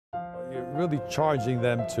You're really charging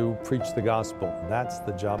them to preach the gospel. That's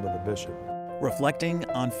the job of the bishop. Reflecting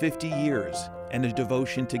on 50 years and a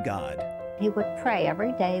devotion to God. He would pray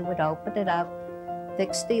every day, he would open it up,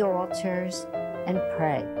 fix the altars, and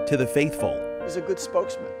pray. To the faithful. He's a good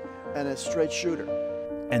spokesman and a straight shooter.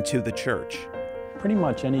 And to the church. Pretty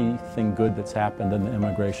much anything good that's happened in the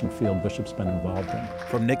immigration field, Bishop's been involved in.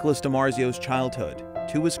 From Nicholas DiMarzio's childhood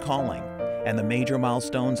to his calling and the major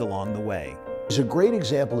milestones along the way. He's a great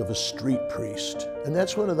example of a street priest, and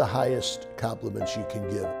that's one of the highest compliments you can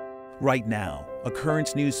give. Right now, a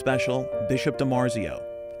Currents News special, Bishop DiMarzio,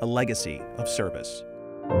 a legacy of service.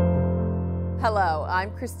 Hello,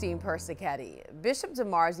 I'm Christine Persichette. Bishop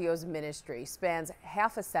DiMarzio's ministry spans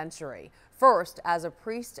half a century. First as a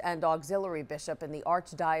priest and auxiliary bishop in the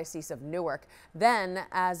Archdiocese of Newark, then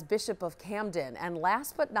as Bishop of Camden, and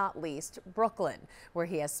last but not least, Brooklyn, where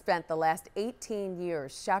he has spent the last 18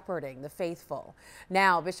 years shepherding the faithful.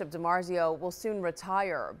 Now, Bishop DiMarzio will soon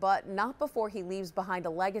retire, but not before he leaves behind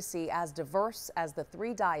a legacy as diverse as the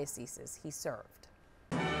 3 dioceses he served.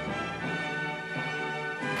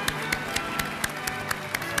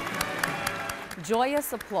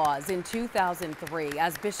 Joyous applause in 2003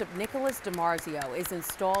 as Bishop Nicholas DiMarzio is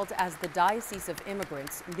installed as the Diocese of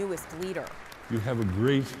Immigrants' newest leader. You have a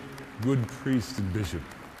great, good priest and bishop.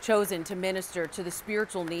 Chosen to minister to the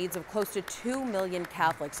spiritual needs of close to 2 million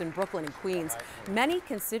Catholics in Brooklyn and Queens, many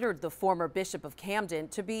considered the former Bishop of Camden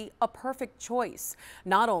to be a perfect choice,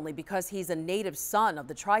 not only because he's a native son of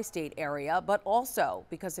the tri-state area, but also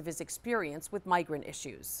because of his experience with migrant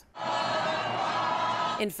issues.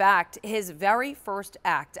 In fact, his very first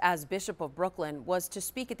act as Bishop of Brooklyn was to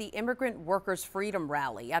speak at the Immigrant Workers' Freedom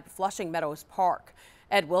Rally at Flushing Meadows Park.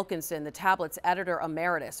 Ed Wilkinson, the tablet's editor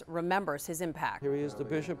emeritus, remembers his impact. Here he is, the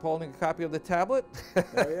bishop, holding a copy of the tablet.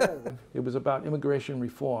 It was about immigration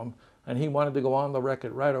reform, and he wanted to go on the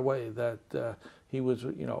record right away that he was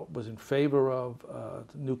in favor of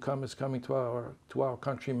newcomers coming to our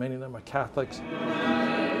country. Many of them are Catholics.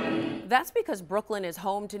 That's because Brooklyn is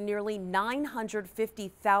home to nearly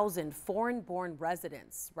 950,000 foreign-born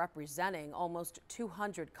residents, representing almost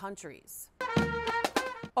 200 countries.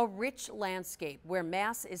 A rich landscape where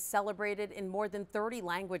Mass is celebrated in more than 30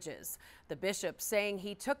 languages. The bishop saying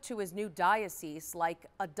he took to his new diocese like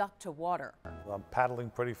a duck to water. I'm paddling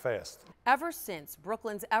pretty fast. Ever since,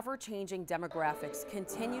 Brooklyn's ever-changing demographics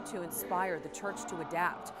continue to inspire the church to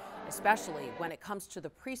adapt, especially when it comes to the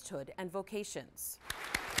priesthood and vocations.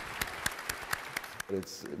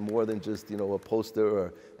 It's more than just, a poster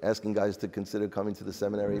or asking guys to consider coming to the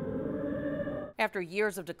seminary. After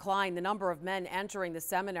years of decline, the number of men entering the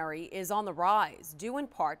seminary is on the rise, due in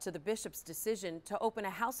part to the bishop's decision to open a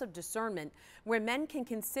house of discernment where men can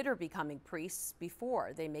consider becoming priests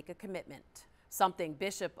before they make a commitment. Something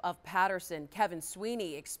Bishop of Patterson, Kevin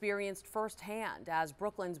Sweeney, experienced firsthand as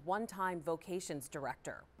Brooklyn's one-time vocations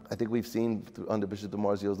director. I think we've seen under Bishop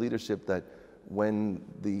DiMarzio's leadership that when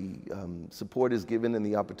the support is given and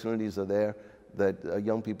the opportunities are there, that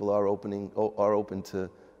young people are open to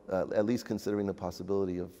at least considering the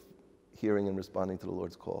possibility of hearing and responding to the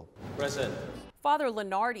Lord's call. Present. Father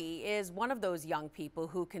Lenardi is one of those young people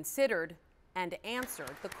who considered and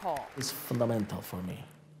answered the call. It's fundamental for me,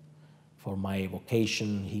 for my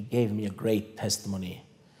vocation. He gave me a great testimony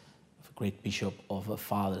of a great bishop, of a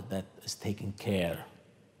father that is taking care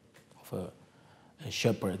of a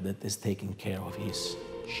shepherd that is taking care of his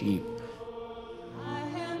sheep.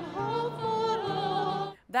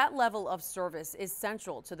 That level of service is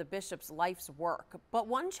central to the bishop's life's work, but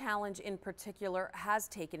one challenge in particular has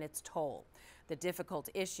taken its toll: the difficult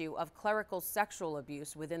issue of clerical sexual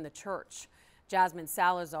abuse within the church. Jasmine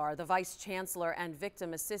Salazar, the Vice Chancellor and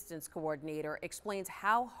Victim Assistance Coordinator, explains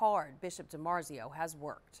how hard Bishop DiMarzio has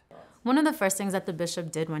worked. One of the first things that the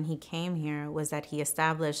bishop did when he came here was that he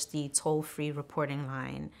established the toll-free reporting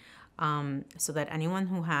line so that anyone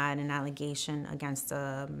who had an allegation against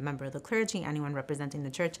a member of the clergy, anyone representing the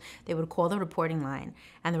church, they would call the reporting line.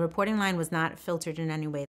 And the reporting line was not filtered in any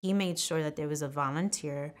way. He made sure that there was a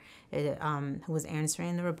volunteer who was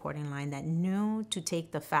answering the reporting line that knew to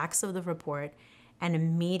take the facts of the report and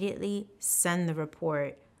immediately send the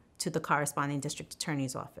report to the corresponding district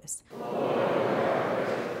attorney's office.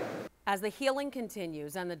 As the healing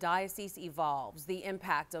continues and the diocese evolves, the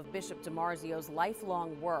impact of Bishop DiMarzio's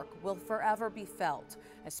lifelong work will forever be felt,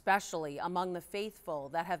 especially among the faithful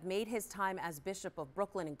that have made his time as Bishop of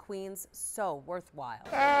Brooklyn and Queens so worthwhile.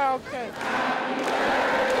 Okay.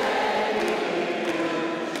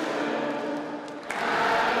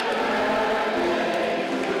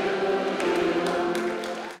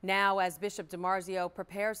 Now Now, as Bishop DiMarzio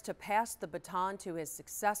prepares to pass the baton to his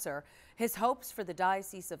successor, his hopes for the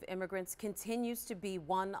Diocese of Immigrants continues to be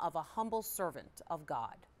one of a humble servant of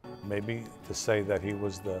God. Maybe to say that he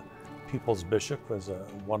was the people's bishop was a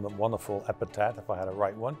wonderful epithet, if I had to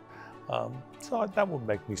write one. So that would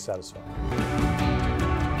make me satisfied.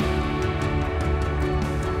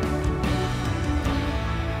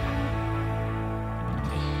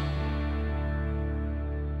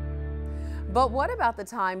 But what about the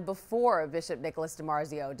time before Bishop Nicholas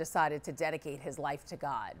DiMarzio decided to dedicate his life to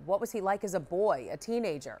God? What was he like as a boy, a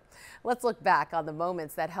teenager? Let's look back on the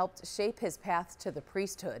moments that helped shape his path to the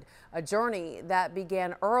priesthood, a journey that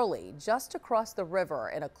began early, just across the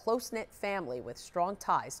river in a close-knit family with strong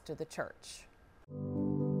ties to the church.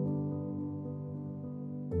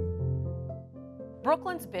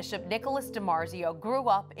 Brooklyn's Bishop Nicholas DiMarzio grew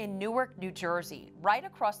up in Newark, New Jersey, right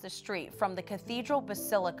across the street from the Cathedral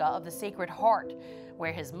Basilica of the Sacred Heart,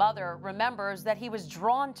 where his mother remembers that he was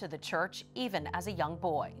drawn to the church even as a young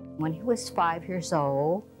boy. When he was 5 years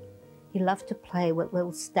old, he loved to play with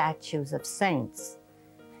little statues of saints.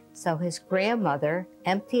 So his grandmother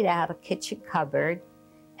emptied out a kitchen cupboard,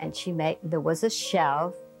 and there was a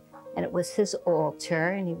shelf, and it was his altar,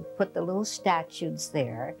 and he would put the little statues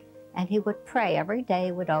there. And he would pray every day.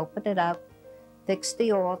 He would open it up, fix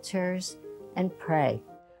the altars, and pray.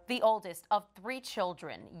 The oldest of 3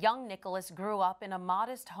 children, young Nicholas grew up in a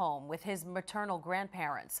modest home with his maternal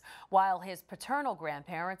grandparents, while his paternal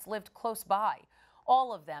grandparents lived close by.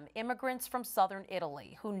 All of them immigrants from southern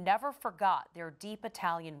Italy who never forgot their deep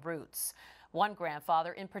Italian roots. One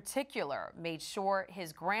grandfather in particular made sure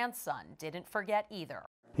his grandson didn't forget either.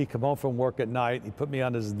 He'd come home from work at night, he put me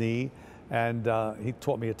on his knee, and he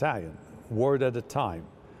taught me Italian, word at a time.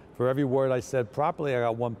 For every word I said properly, I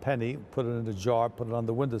got 1 penny, put it in a jar, put it on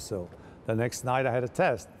the windowsill. The next night I had a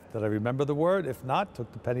test. Did I remember the word? If not, took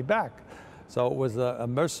the penny back. So it was a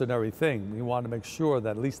mercenary thing. We wanted to make sure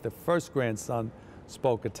that at least the first grandson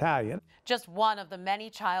spoke Italian. Just one of the many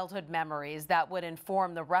childhood memories that would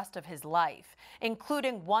inform the rest of his life,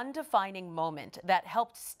 including one defining moment that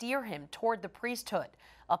helped steer him toward the priesthood,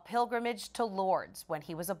 a pilgrimage to Lourdes when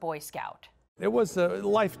he was a Boy Scout. It was a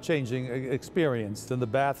life-changing experience, in the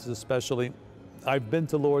baths especially. I've been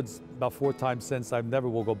to Lourdes about 4 times since. I never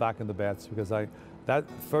will go back in the baths because that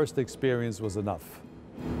first experience was enough.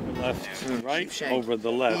 Left to right, over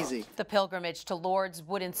the left. Easy. The pilgrimage to Lourdes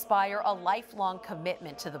would inspire a lifelong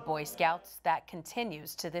commitment to the Boy Scouts that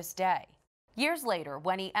continues to this day. Years later,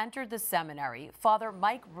 when he entered the seminary, Father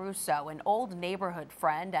Mike Russo, an old neighborhood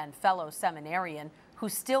friend and fellow seminarian who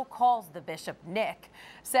still calls the bishop Nick,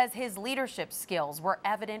 says his leadership skills were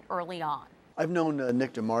evident early on. I've known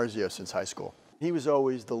Nick DiMarzio since high school. He was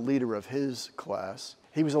always the leader of his class.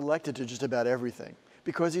 He was elected to just about everything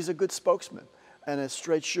because he's a good spokesman and a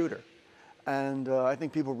straight shooter. And I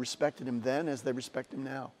think people respected him then as they respect him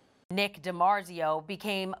now. Nick DiMarzio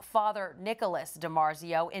became Father Nicholas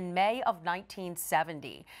DiMarzio in May of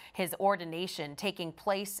 1970, his ordination taking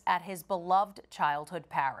place at his beloved childhood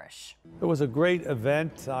parish. It was a great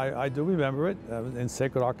event. I do remember it in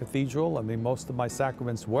Sacred Heart Cathedral. I mean, most of my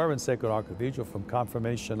sacraments were in Sacred Heart Cathedral from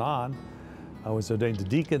confirmation on. I was ordained a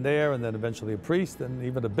deacon there and then eventually a priest and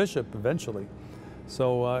even a bishop eventually.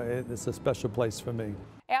 So it's a special place for me.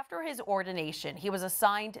 After his ordination, he was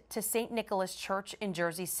assigned to St. Nicholas Church in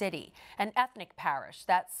Jersey City, an ethnic parish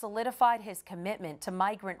that solidified his commitment to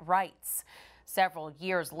migrant rights. Several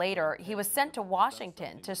years later, he was sent to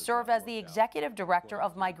Washington to serve as the executive director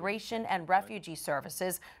of Migration and Refugee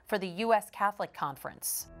Services for the U.S. Catholic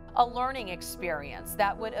Conference. A learning experience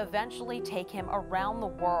that would eventually take him around the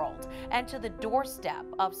world and to the doorstep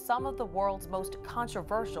of some of the world's most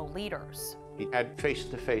controversial leaders. He had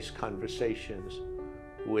face-to-face conversations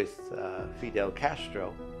with Fidel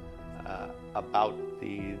Castro about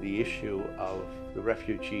the issue of the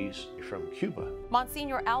refugees from Cuba.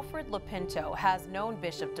 Monsignor Alfred Lapinto has known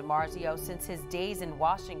Bishop DiMarzio since his days in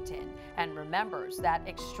Washington and remembers that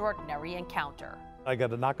extraordinary encounter. I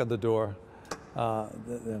got a knock on the door.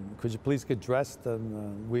 Could you please get dressed?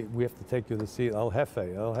 And we have to take you to see El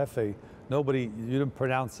Jefe. El Jefe, you didn't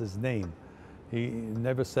pronounce his name. He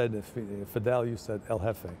never said Fidel, you said El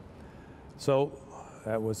Jefe. So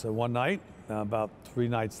that was one night. About 3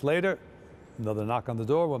 nights later, another knock on the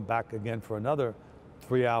door, went back again for another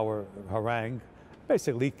 3-hour harangue.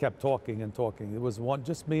 Basically, he kept talking and talking. It was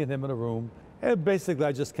just me and him in a room. And basically,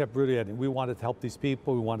 I just kept reiterating, we wanted to help these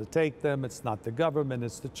people, we want to take them. It's not the government,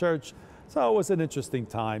 it's the church. So it was an interesting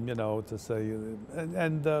time, you know, to say.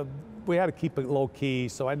 And we had to keep it low key,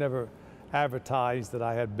 so I never advertised that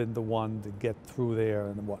I had been the one to get through there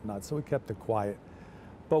and whatnot. So we kept it quiet.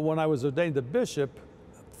 But when I was ordained a bishop,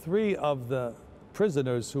 3 of the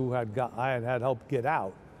prisoners who I had helped get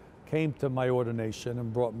out came to my ordination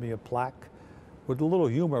and brought me a plaque with a little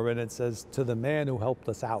humor in it. Says, "To the man who helped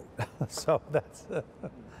us out." So that's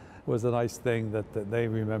was a nice thing that they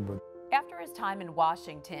remembered. After his time in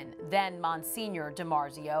Washington, then Monsignor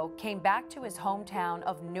DiMarzio came back to his hometown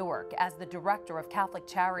of Newark as the director of Catholic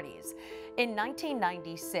Charities. In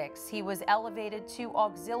 1996, he was elevated to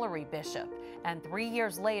auxiliary bishop, and 3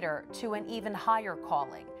 years later to an even higher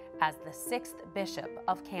calling as the 6th Bishop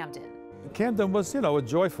of Camden. Camden was, a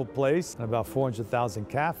joyful place, about 400,000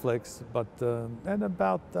 Catholics, but and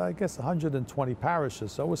about, I guess, 120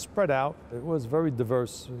 parishes. So it was spread out. It was very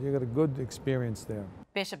diverse. You got a good experience there.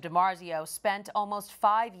 Bishop DiMarzio spent almost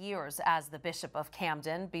 5 years as the Bishop of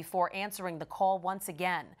Camden before answering the call once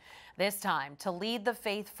again, this time to lead the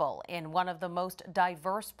faithful in one of the most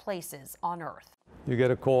diverse places on earth. You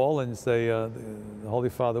get a call and you say, the Holy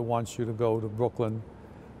Father wants you to go to Brooklyn,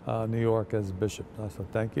 New York as bishop. I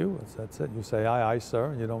said, thank you. That's it. You say, aye, aye,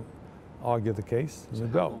 sir. You don't argue the case. You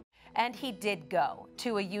go. And he did go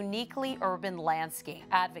to a uniquely urban landscape,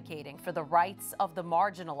 advocating for the rights of the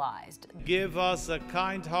marginalized. Give us a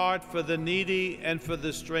kind heart for the needy and for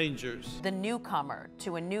the strangers. The newcomer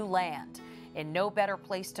to a new land, in no better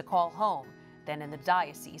place to call home than in the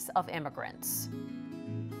Diocese of Immigrants.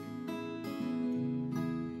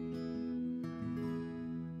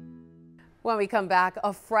 When we come back,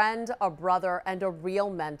 a friend, a brother, and a real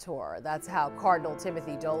mentor. That's how Cardinal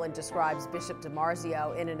Timothy Dolan describes Bishop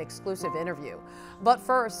DiMarzio in an exclusive interview. But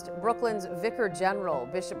first, Brooklyn's Vicar General,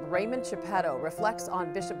 Bishop Raymond Chiappetto, reflects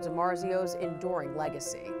on Bishop DiMarzio's enduring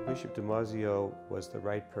legacy. Bishop DiMarzio was the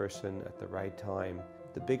right person at the right time.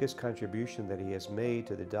 The biggest contribution that he has made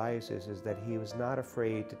to the diocese is that he was not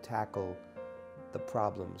afraid to tackle the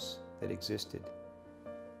problems that existed.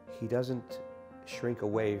 He doesn't shrink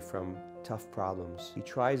away from tough problems. He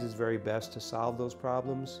tries his very best to solve those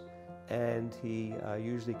problems, and he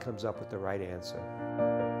usually comes up with the right answer.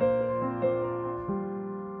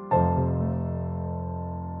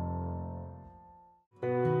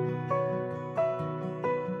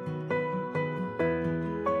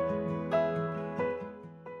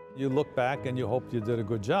 You look back and you hope you did a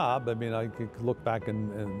good job. I mean, I could look back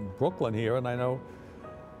in Brooklyn here, and I know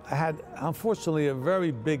I had, unfortunately, a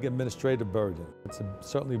very big administrative burden. It's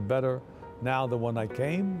certainly better now than when I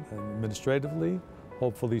came, administratively.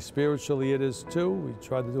 Hopefully, spiritually, it is too. We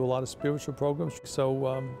try to do a lot of spiritual programs.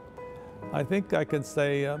 So I think I can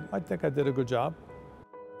say, I think I did a good job.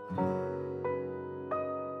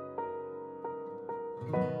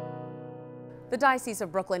 The Diocese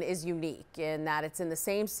of Brooklyn is unique in that it's in the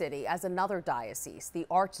same city as another diocese, the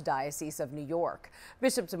Archdiocese of New York.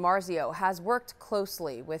 Bishop DiMarzio has worked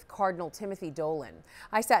closely with Cardinal Timothy Dolan.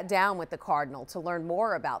 I sat down with the Cardinal to learn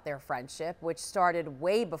more about their friendship, which started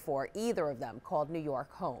way before either of them called New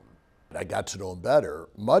York home. I got to know him better,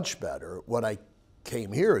 much better, when I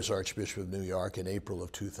came here as Archbishop of New York in April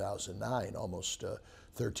of 2009, almost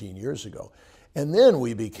 13 years ago. And then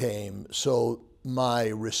we became so my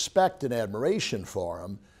respect and admiration for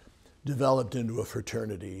him developed into a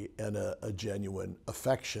fraternity and a genuine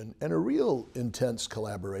affection and a real intense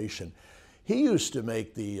collaboration. He used to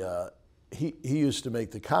make the he used to make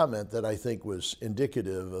the comment that I think was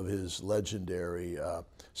indicative of his legendary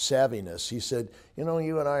savviness. He said, "You know,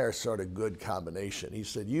 you and I are sort of good combination." He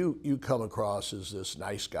said, "You come across as this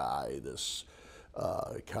nice guy, this."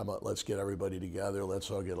 Come on, let's get everybody together.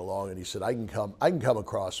 Let's all get along. And he said, I can come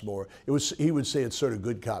across more. He would say it's sort of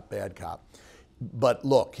good cop, bad cop. But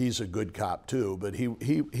look, he's a good cop too. But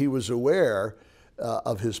he was aware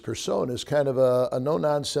of his persona as kind of a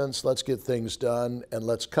no-nonsense, let's get things done and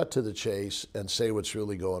let's cut to the chase and say what's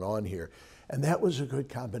really going on here. And that was a good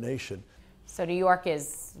combination. So New York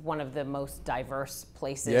is one of the most diverse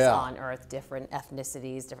places on earth, different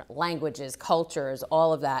ethnicities, different languages, cultures,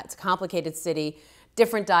 all of that. It's a complicated city,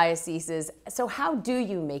 different dioceses. So how do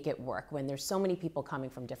you make it work when there's so many people coming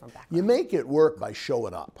from different backgrounds? You make it work by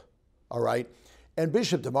showing up, all right? And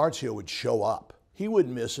Bishop DiMarzio would show up. He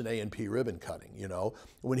wouldn't miss an A&P ribbon cutting, you know.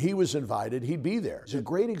 When he was invited, he'd be there. It's a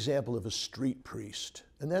great example of a street priest,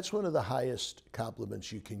 and that's one of the highest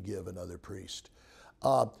compliments you can give another priest.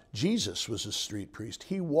 Jesus was a street priest.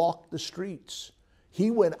 He walked the streets. He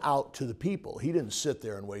went out to the people. He didn't sit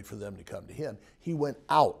there and wait for them to come to him. He went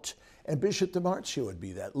out. And Bishop DiMarzio would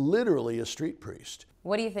be that, literally a street priest.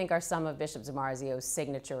 What do you think are some of Bishop DiMarzio's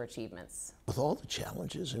signature achievements? With all the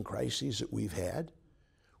challenges and crises that we've had,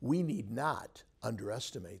 we need not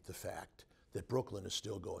underestimate the fact that Brooklyn is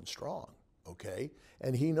still going strong, okay?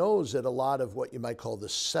 And he knows that a lot of what you might call the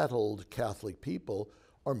settled Catholic people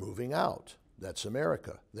are moving out. That's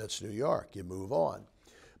America. That's New York. You move on.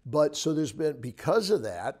 But so there's been, because of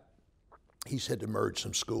that, he's had to merge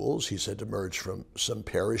some schools, he's had to merge from some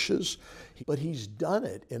parishes, but he's done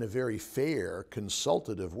it in a very fair,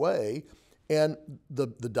 consultative way, and the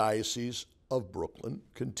Diocese of Brooklyn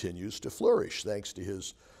continues to flourish thanks to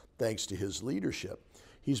his leadership.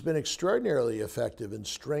 He's been extraordinarily effective in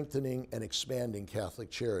strengthening and expanding Catholic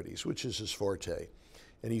charities, which is his forte,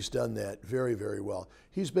 and he's done that very, very well.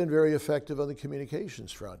 He's been very effective on the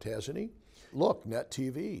communications front, hasn't he? Look, Net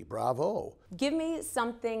TV, bravo. Give me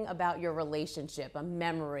something about your relationship, a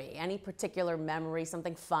memory, any particular memory,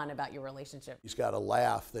 something fun about your relationship. He's got a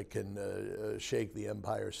laugh that can shake the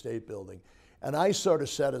Empire State Building. And I sort of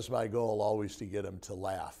set as my goal always to get him to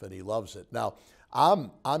laugh, and he loves it. Now,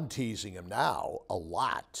 I'm teasing him now a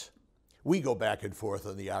lot. We go back and forth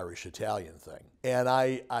on the Irish-Italian thing. And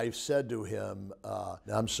I've said to him,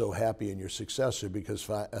 I'm so happy in your successor because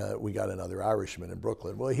we got another Irishman in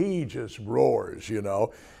Brooklyn. Well, he just roars, you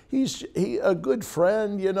know. He's a good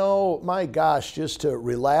friend, you know. My gosh, just to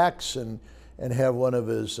relax and have one of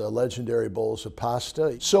his legendary bowls of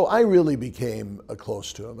pasta. So I really became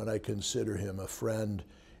close to him, and I consider him a friend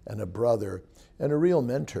and a brother and a real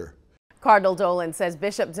mentor. Cardinal Dolan says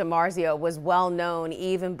Bishop DiMarzio was well known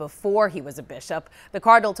even before he was a bishop. The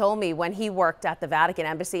Cardinal told me when he worked at the Vatican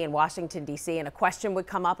Embassy in Washington, D.C., and a question would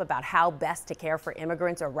come up about how best to care for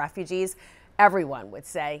immigrants or refugees, everyone would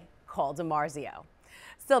say, call DiMarzio.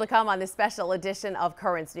 Still to come on this special edition of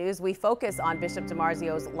Currents News, we focus on Bishop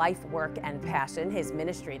DiMarzio's life, work, and passion, his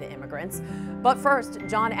ministry to immigrants. But first,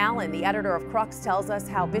 John Allen, the editor of Crux, tells us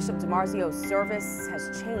how Bishop DiMarzio's service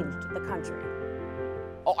has changed the country.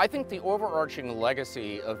 Oh, I think the overarching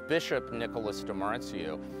legacy of Bishop Nicholas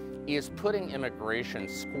DiMarzio is putting immigration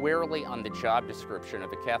squarely on the job description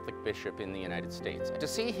of a Catholic bishop in the United States. To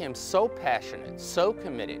see him so passionate, so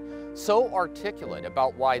committed, so articulate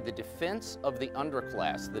about why the defense of the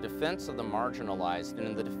underclass, the defense of the marginalized,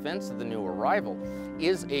 and the defense of the new arrival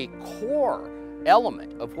is a core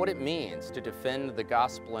element of what it means to defend the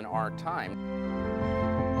gospel in our time.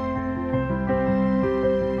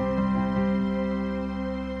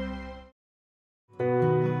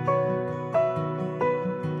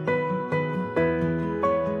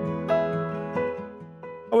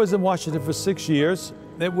 I was in Washington for 6 years.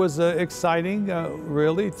 It was exciting,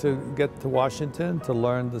 really, to get to Washington, to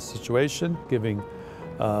learn the situation, giving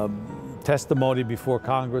testimony before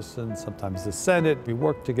Congress and sometimes the Senate. We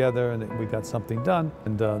worked together and we got something done.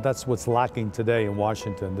 And that's what's lacking today in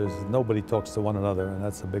Washington. Nobody talks to one another, and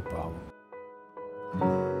that's a big problem.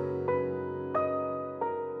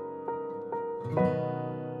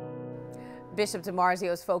 Bishop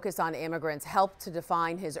DiMarzio's focus on immigrants helped to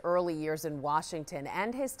define his early years in Washington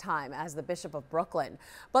and his time as the Bishop of Brooklyn.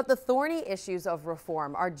 But the thorny issues of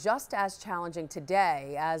reform are just as challenging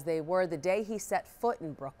today as they were the day he set foot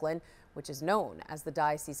in Brooklyn, which is known as the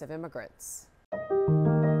Diocese of Immigrants.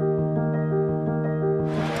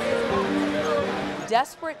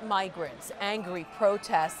 Desperate migrants, angry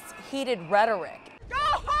protests, heated rhetoric. Go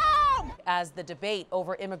home! As the debate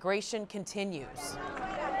over immigration continues.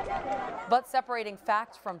 But separating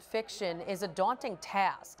fact from fiction is a daunting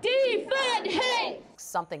task. Defend hate!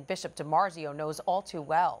 Something Bishop DiMarzio knows all too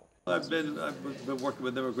well. I've been working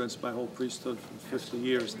with immigrants my whole priesthood for 50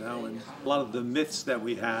 years now, and a lot of the myths that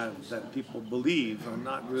we have that people believe are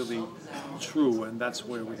not really true, and that's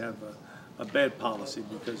where we have a bad policy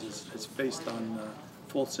because it's based on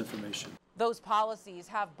false information. Those policies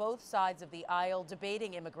have both sides of the aisle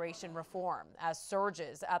debating immigration reform as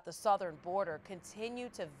surges at the southern border continue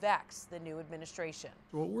to vex the new administration.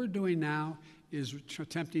 What we're doing now is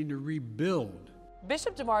attempting to rebuild.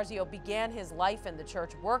 Bishop DiMarzio began his life in the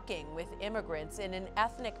church working with immigrants in an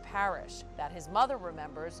ethnic parish that his mother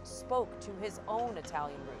remembers spoke to his own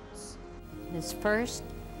Italian roots. His first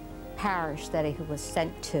parish that he was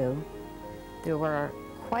sent to, there were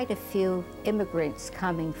quite a few immigrants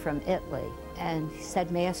coming from Italy, and he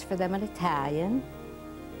said Mass for them in Italian,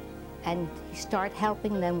 and he started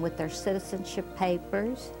helping them with their citizenship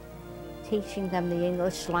papers, teaching them the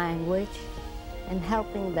English language, and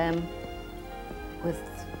helping them with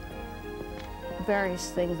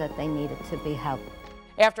various things that they needed to be helped.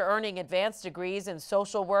 After earning advanced degrees in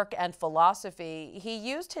social work and philosophy, he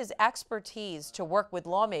used his expertise to work with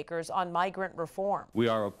lawmakers on migrant reform. We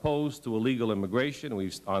are opposed to illegal immigration.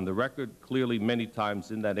 We've on the record clearly many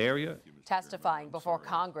times in that area. testifying before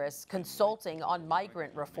Congress, consulting on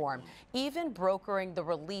migrant reform, even brokering the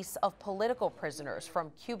release of political prisoners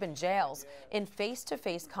from Cuban jails in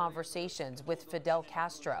face-to-face conversations with Fidel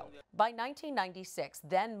Castro. By 1996,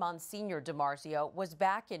 then Monsignor DiMarzio was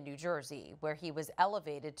back in New Jersey, where he was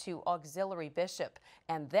elevated to auxiliary bishop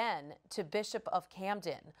and then to Bishop of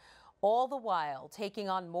Camden, all the while taking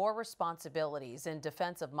on more responsibilities in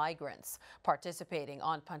defense of migrants, participating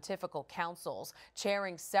on pontifical councils,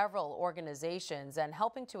 chairing several organizations, and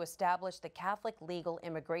helping to establish the Catholic Legal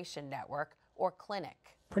Immigration Network, or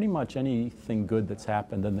CLINIC. Pretty much anything good that's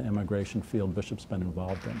happened in the immigration field, Bishop's been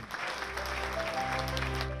involved in.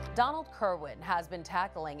 Donald Kerwin has been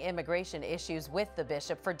tackling immigration issues with the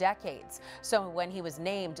bishop for decades. So when he was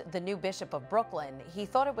named the new Bishop of Brooklyn, he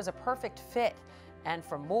thought it was a perfect fit, and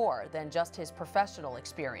for more than just his professional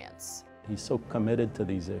experience. He's so committed to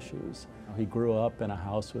these issues. He grew up in a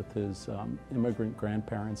house with his immigrant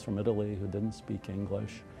grandparents from Italy who didn't speak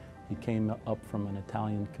English. He came up from an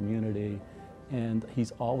Italian community, and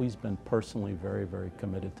he's always been personally very, very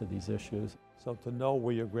committed to these issues. So to know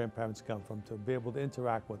where your grandparents come from, to be able to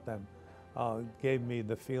interact with them, gave me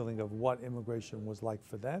the feeling of what immigration was like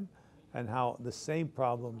for them and how the same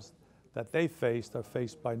problems that they faced are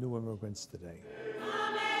faced by new immigrants today.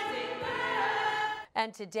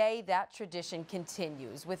 And today, that tradition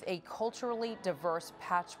continues with a culturally diverse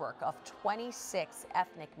patchwork of 26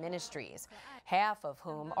 ethnic ministries, half of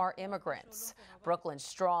whom are immigrants. Brooklyn's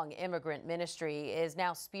strong immigrant ministry is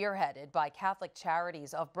now spearheaded by Catholic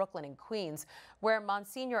Charities of Brooklyn and Queens, where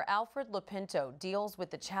Monsignor Alfred Lopinto deals with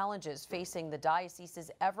the challenges facing the diocese's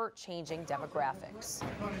ever-changing demographics.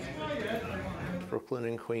 Brooklyn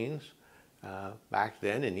and Queens, back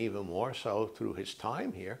then and even more so through his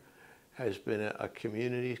time here, has been a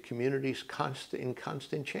community's in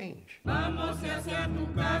constant change.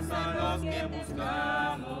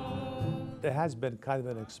 There has been kind of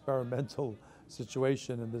an experimental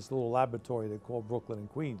situation in this little laboratory they call Brooklyn and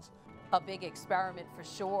Queens. A big experiment for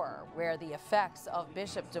sure, where the effects of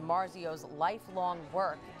Bishop DiMarzio's lifelong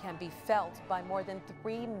work can be felt by more than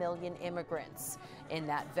 3 million immigrants in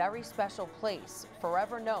that very special place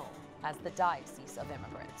forever known as the Diocese of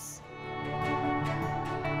Immigrants.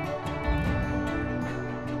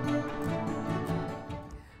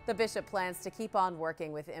 The bishop plans to keep on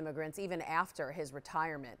working with immigrants even after his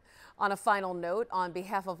retirement. On a final note, on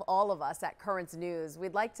behalf of all of us at Currents News,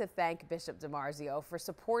 we'd like to thank Bishop DiMarzio for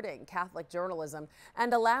supporting Catholic journalism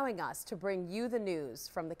and allowing us to bring you the news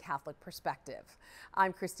from the Catholic perspective.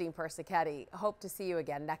 I'm Christine Persichette. Hope to see you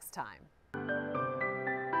again next time.